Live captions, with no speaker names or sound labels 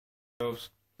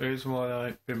The reason why I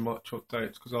ain't been much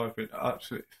updates because I've been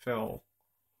absolutely full.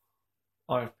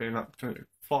 I've been absolutely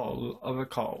full of a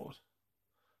cold.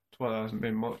 That's why there hasn't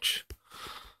been much.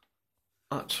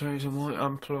 That's the reason why.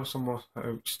 And plus I'm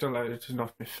also still editing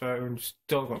off my phone,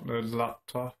 still got no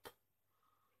laptop.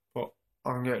 But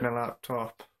I'm getting a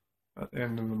laptop at the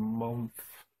end of the month.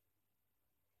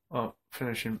 I'm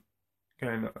finishing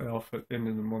getting it off at the end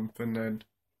of the month and then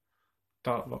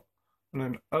that lot. And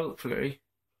then hopefully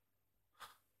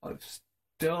I've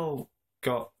still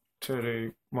got to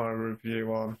do my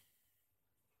review on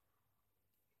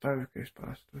Focus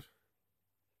Bastard.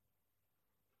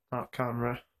 That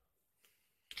camera.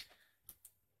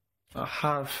 I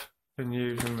have been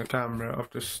using the camera,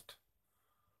 I've just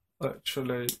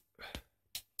literally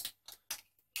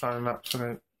had an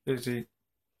absolute busy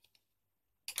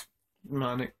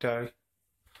manic day.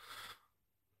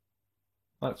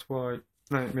 That's why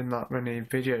there ain't been that many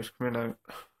videos coming out.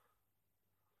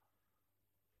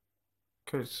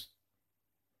 Because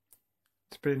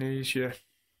it's been easier.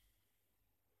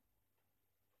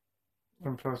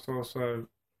 And plus also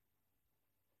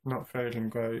not feeling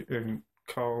great in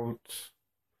colds,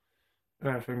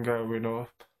 everything going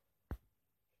up.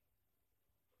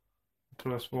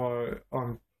 Plus why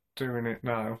I'm doing it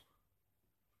now.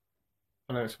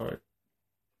 I know it's like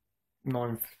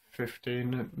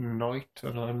 9:15 at night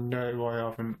and I know I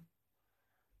haven't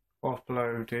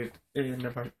uploaded in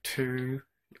about 2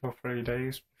 or 3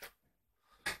 days.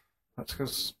 That's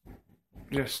because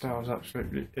yesterday I was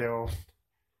absolutely ill.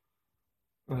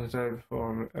 And the day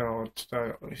before I'm ill,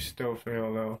 today I still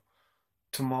feel ill.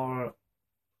 Tomorrow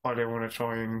I do want to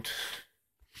try and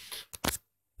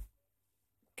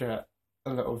get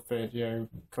a little video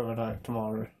coming out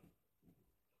tomorrow.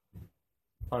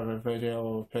 Either video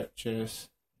or pictures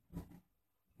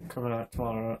coming out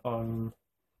tomorrow on.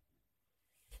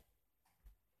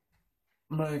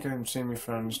 I'm going to go and see my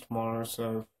friends tomorrow,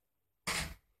 so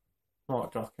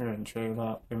might documentary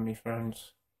that with my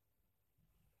friends.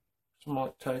 So I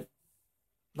might take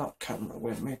that camera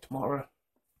with me tomorrow.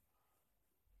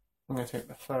 I'm going to take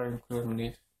the phone because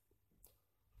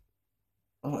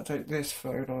I might take this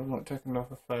phone or I might take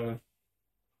another phone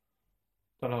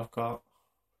that I've got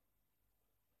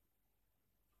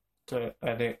to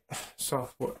edit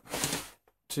software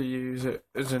to use it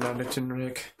as an editing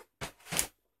rig.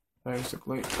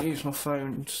 Basically, use my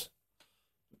phone's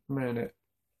minute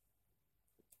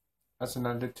as an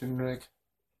editing rig.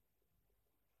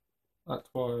 That's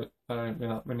why there ain't been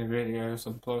that many videos,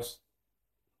 and plus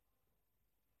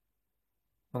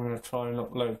I'm going to try and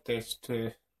upload this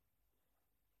to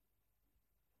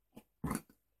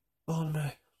pardon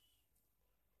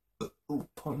me. Oh,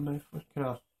 pardon me, freaking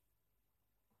hell.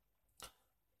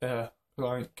 Yeah,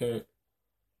 like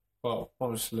well,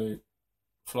 obviously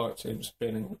flight team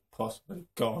spinning possibly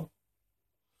gone.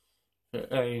 If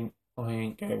it ain't, I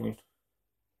ain't going.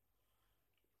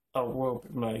 I will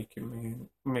be making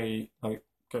me like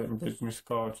getting business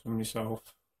cards for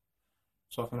myself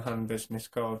so I can hand business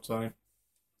cards out.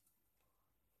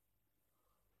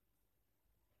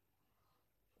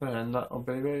 And that'll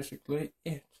be basically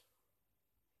it.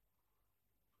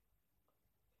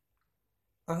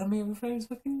 And my other phone's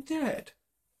looking dead.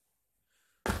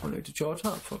 I need to charge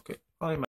that, fuck it. Bye, mate.